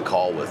she wouldn't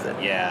call with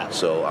it. Yeah.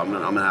 So I'm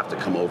gonna have to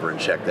come over and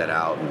check that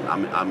out.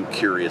 And I'm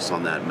curious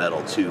on that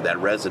metal too, that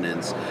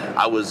resonance.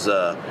 I was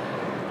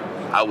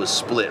I was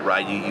split,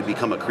 right? You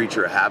become a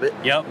creature of habit.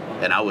 Yep.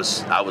 And I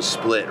was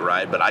split,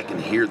 right? But I can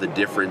hear the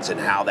difference in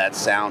how that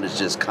sound is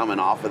just coming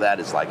off of that.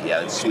 It's like,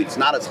 yeah, it's sweet. It's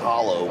not as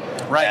hollow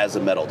as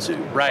a metal tube.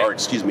 Right. Or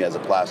excuse me, as a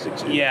plastic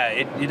tube. Yeah,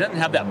 it doesn't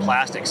have that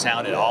plastic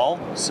sound at all.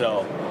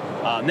 So,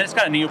 then it's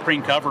got a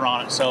neoprene cover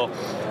on it. So,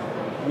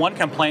 one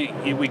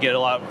complaint we get a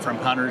lot from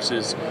hunters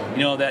is,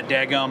 that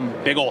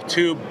daggum big old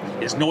tube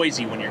is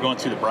noisy when you're going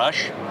through the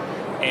brush.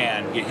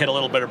 And you hit a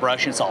little bit of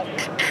brush, and it's all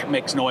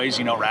makes noise,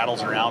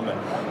 rattles around.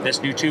 But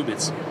this new tube,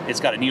 it's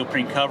got a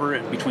neoprene cover.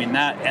 Between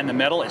that and the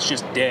metal, it's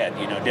just dead,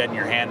 dead in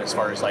your hand as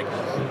far as like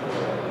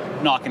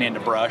knocking into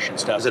brush and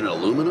stuff. Is it an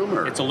aluminum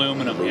or? It's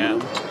aluminum. Yeah.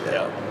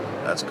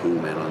 That's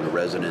cool, man, on the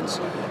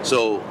resonance.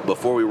 So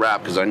before we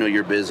wrap, because I know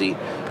you're busy,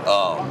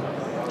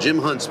 Jim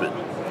Huntsman.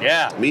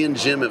 Yeah. Me and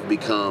Jim have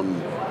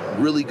become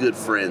really good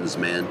friends,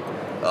 man.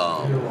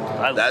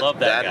 I love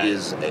that guy.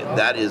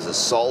 That is a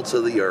salt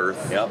of the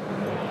earth. Yep.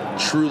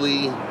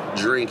 Truly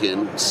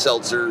drinking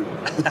seltzer.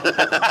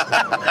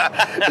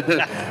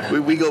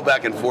 we go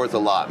back and forth a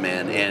lot,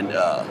 man,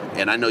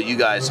 and I know you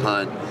guys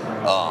hunt.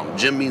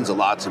 Jim means a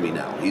lot to me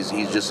now. He's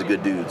just a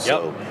good dude.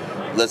 So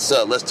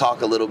let's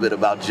talk a little bit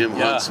about Jim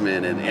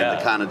Huntsman and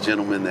the kind of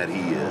gentleman that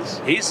he is.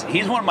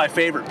 He's one of my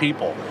favorite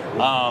people.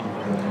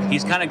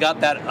 He's kind of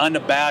got that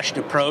unabashed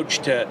approach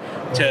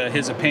to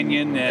his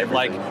opinion and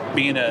like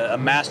being a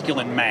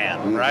masculine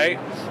man, right?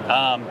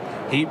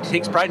 He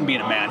takes pride in being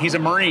a man. He's a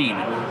Marine,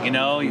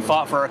 he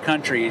fought for our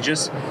country.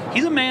 He's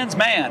a man's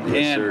man. Yes,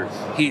 and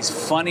sir. He's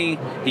funny.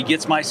 He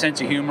gets my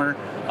sense of humor.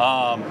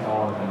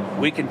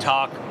 We can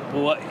talk.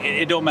 Well,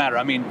 it don't matter.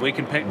 I mean, I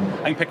can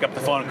pick up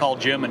the phone and call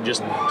Jim and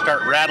just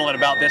start rattling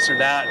about this or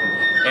that.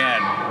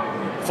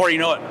 And before you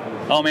know it,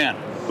 oh man,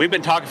 we've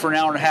been talking for an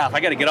hour and a half. I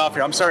got to get off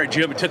here. I'm sorry,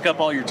 Jim, it took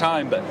up all your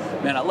time, but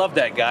man, I love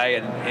that guy,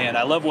 and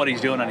I love what he's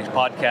doing on his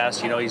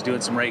podcast. He's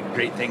doing some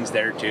great things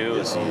there too.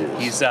 Yes, he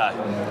is. He's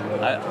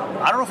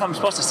I don't know if I'm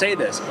supposed to say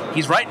this.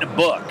 He's writing a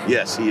book.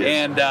 Yes, he is.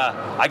 And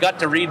I got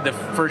to read the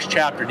first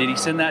chapter. Did he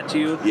send that to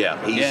you? Yeah,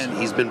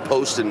 he's been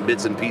posting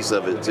bits and pieces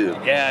of it too.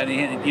 Yeah,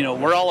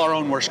 and we're all our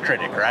own worst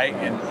critic, right?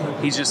 And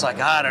he's just like,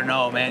 I don't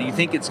know, man. You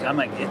think I'm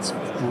like, it's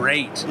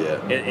great. Yeah.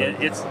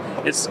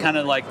 It's kind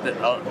of like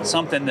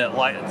something that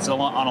it's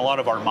on a lot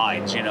of our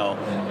minds,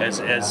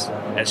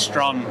 as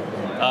strong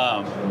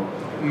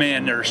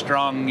men or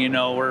strong,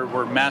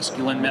 we're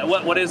masculine men.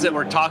 What is it?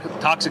 We're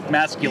toxic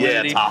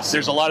masculinity. Yeah, toxic.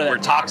 There's a lot of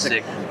that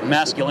toxic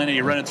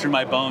masculinity running through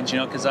my bones,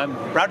 because I'm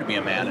proud to be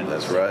a man.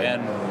 That's right.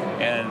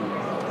 And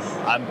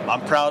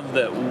I'm proud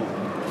that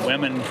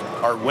women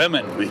are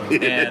women,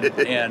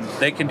 and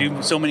they can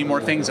do so many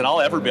more things than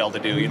I'll ever be able to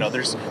do.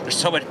 There's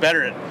so much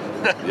better at.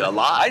 A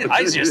lot.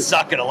 I just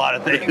suck at a lot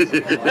of things,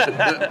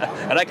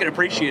 and I can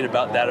appreciate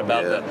about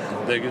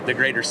the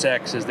greater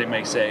sex, as they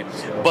may say.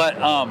 But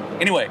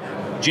anyway,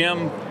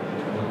 Jim.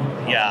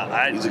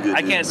 Yeah, He's a good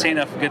I dude, can't say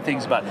man. enough good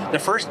things about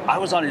it. I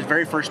was on his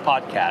very first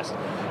podcast,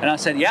 and I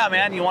said, "Yeah,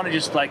 man, you want to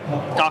just like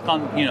talk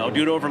on,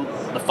 do it over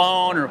the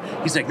phone?" Or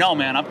he's like, "No,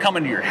 man, I'm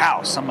coming to your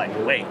house." I'm like,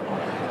 "Wait,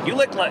 you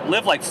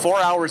live like 4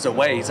 hours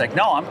away?" He's like,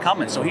 "No, I'm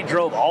coming." So he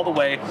drove all the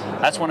way.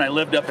 That's when I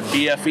lived up in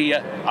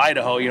BFE,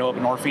 Idaho, up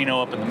in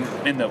Orfino, up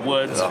in the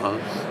woods. Uh-huh.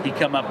 He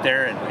come up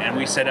there, and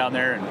we sat down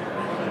there, and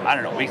I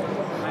don't know,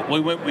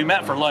 we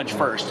met for lunch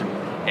first,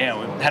 and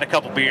we had a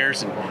couple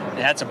beers and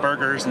had some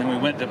burgers, and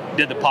then we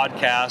did the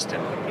podcast,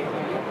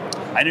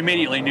 and I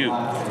immediately knew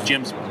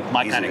Jim's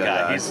my kind of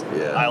guy.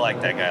 I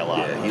like that guy a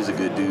lot. Yeah, he's a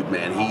good dude,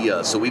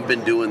 man. So we've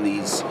been doing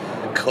these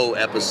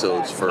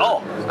co-episodes for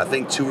I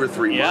think 2 or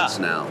 3 months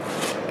now,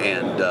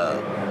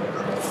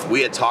 and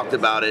we had talked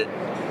about it.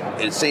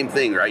 And same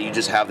thing, right? You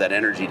just have that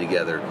energy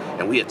together.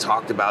 And we had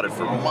talked about it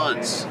for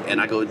months. And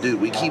I go, dude,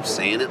 we keep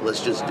saying it.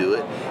 Let's just do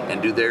it.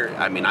 And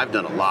I've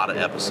done a lot of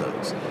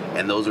episodes.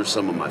 And those are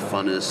some of my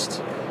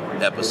funnest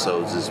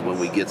episodes, is when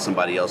we get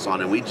somebody else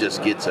on and we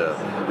just get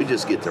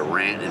to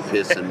rant and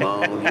piss and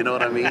moan. You know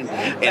what I mean?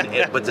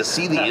 But to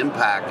see the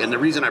impact, and the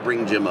reason I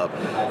bring Jim up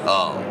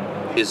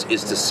is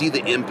to see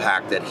the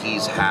impact that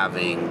he's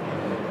having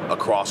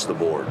across the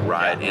board,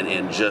 right? Yeah.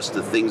 And just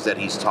the things that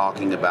he's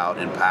talking about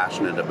and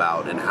passionate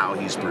about and how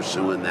he's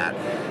pursuing that.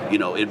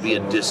 It'd be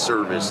a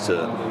disservice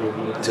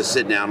to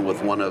sit down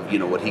with one of,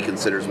 what he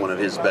considers one of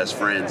his best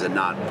friends and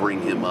not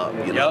bring him up.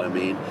 You know what I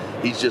mean?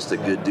 He's just a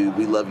good dude.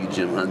 We love you,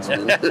 Jim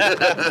Huntsman.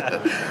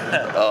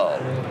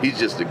 He's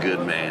just a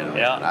good man.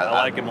 Yeah, I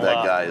like him a lot.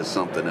 That guy is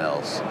something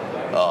else.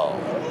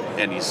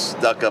 And he's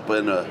stuck up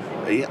in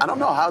I don't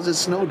know, how's his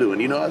snow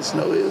doing? You know how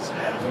snow is?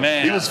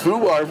 Man. He was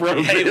FUBAR for a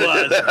bit. He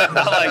was.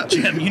 I like,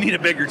 Jim, you need a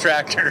bigger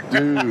tractor.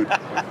 Dude,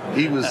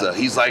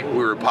 he's like, we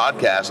were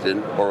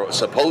podcasting, or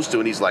supposed to,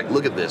 and he's like,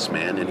 look at this,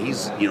 man. And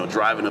he's,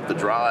 driving up the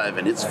drive,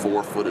 and it's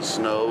 4 foot of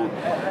snow.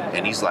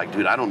 And he's like,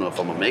 dude, I don't know if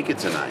I'm going to make it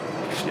tonight.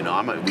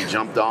 We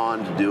jumped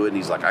on to do it, and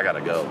he's like, I got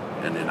to go.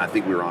 And then I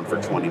think we were on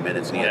for 20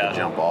 minutes, and he had to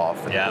jump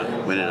off.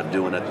 And we ended up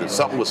doing it.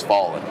 Something was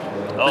falling.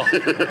 Oh,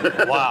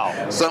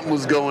 wow. Something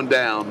was going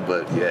down,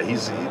 but yeah,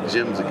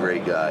 Jim's a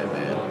great guy,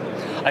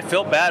 man. I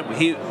feel bad.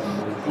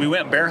 we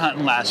went bear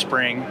hunting last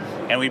spring,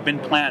 and we've been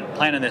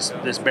planning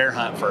this bear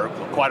hunt for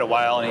quite a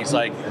while. And he's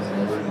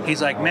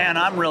like, man,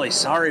 I'm really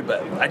sorry,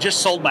 but I just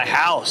sold my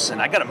house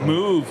and I got to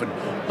move,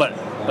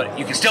 but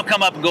you can still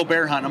come up and go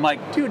bear hunt. I'm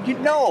like, dude, you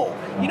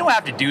don't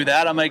have to do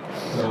that. I'm like,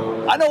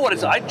 I know what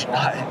it's. I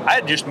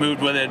had just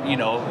moved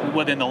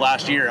within the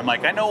last year. I'm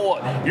like, I know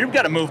what you've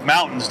got to move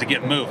mountains to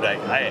get moved.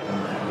 I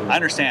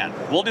understand.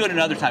 We'll do it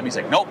another time. He's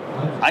like, nope,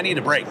 I need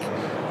a break.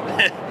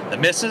 The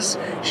missus,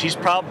 she's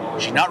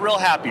not real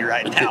happy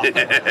right now.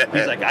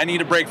 He's like, I need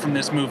a break from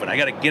this moving. I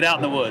got to get out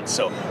in the woods.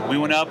 So we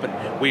went up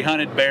and we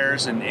hunted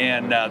bears,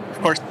 and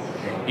of course,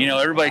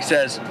 everybody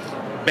says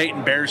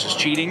baiting bears is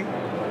cheating.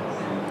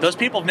 Those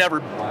people have never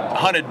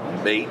hunted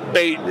bait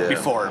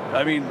before.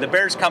 I mean, the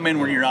bears come in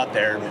when you're not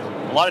there.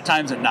 A lot of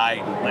times at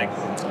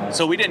night,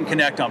 so we didn't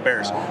connect on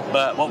bears.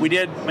 But what we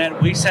did,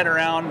 man, we sat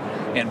around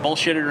and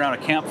bullshitted around a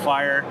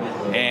campfire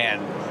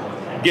and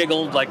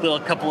giggled like a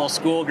couple little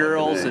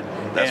schoolgirls and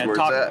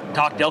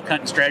talked elk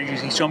hunting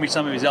strategies. He showed me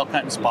some of his elk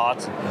hunting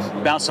spots,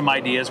 bounced some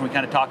ideas, and we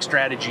kind of talked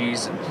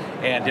strategies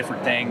and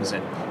different things.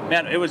 And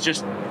man, it was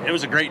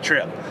a great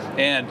trip.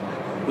 And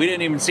we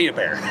didn't even see a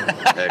bear.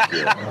 Heck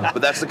yeah.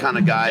 But that's the kind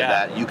of guy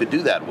that you could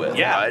do that with,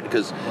 right?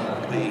 Because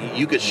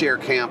you could share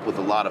camp with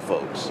a lot of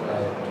folks,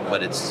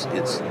 but it's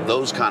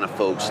those kind of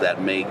folks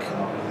that make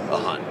a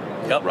hunt.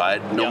 Yep.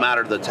 Right? No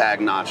matter the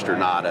tag notched or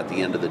not, at the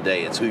end of the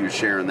day, it's who you're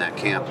sharing that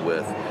camp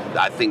with.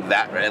 I think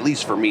that, at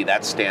least for me,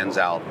 that stands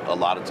out a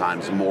lot of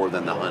times more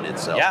than the hunt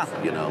itself.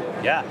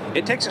 Yeah.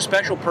 It takes a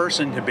special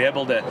person to be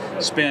able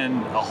to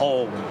spend a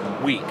whole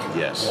week.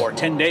 Yes. Or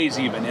 10 days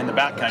even in the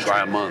backcountry.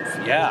 Try a month.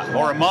 Yeah,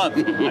 or a month.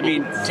 I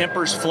mean,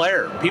 tempers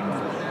flare.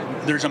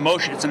 There's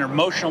emotion. It's an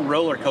emotional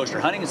roller coaster.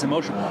 Hunting is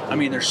emotional. I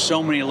mean, there's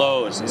so many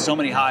lows and so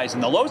many highs,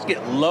 and the lows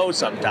get low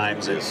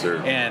sometimes. Yes, sir.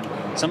 And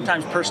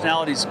sometimes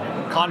personalities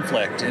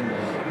conflict,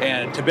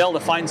 and to be able to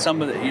find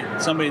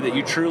somebody that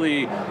you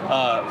truly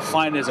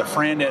find as a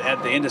friend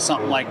at the end of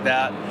something like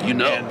that,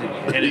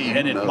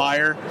 and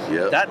admire.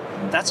 Yeah.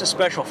 That's a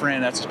special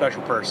friend. That's a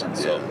special person.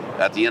 So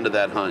at the end of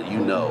that hunt,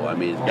 I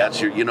mean,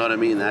 that's your, you know what I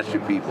mean? That's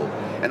your people.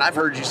 And I've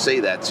heard you say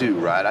that too,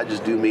 right? I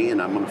just do me,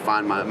 and I'm going to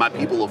find my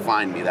people will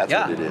find me. That's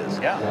what it is.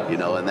 Yeah.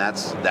 And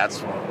that's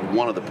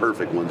one of the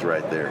perfect ones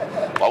right there.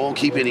 Well, I won't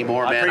keep any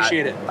more, man. I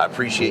appreciate it. I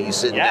appreciate you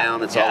sitting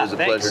down. It's always a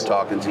pleasure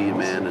talking to you,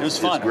 man. It was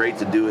fun. It's great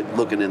to do it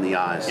looking in the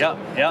eyes. Yeah.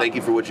 Thank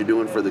you for what you're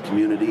doing for the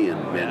community, and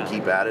man,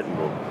 keep at it. And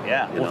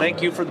well,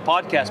 thank you for the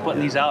podcast,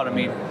 putting these out. I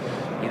mean,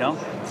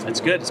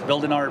 it's good. It's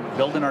building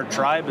our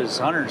tribe as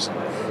hunters,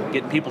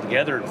 getting people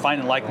together and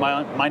finding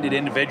like-minded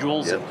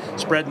individuals and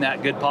spreading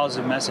that good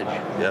positive message.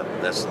 Yeah,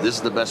 this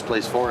is the best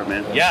place for it,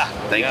 man. Yeah.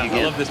 Thank you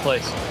again. I love this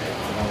place.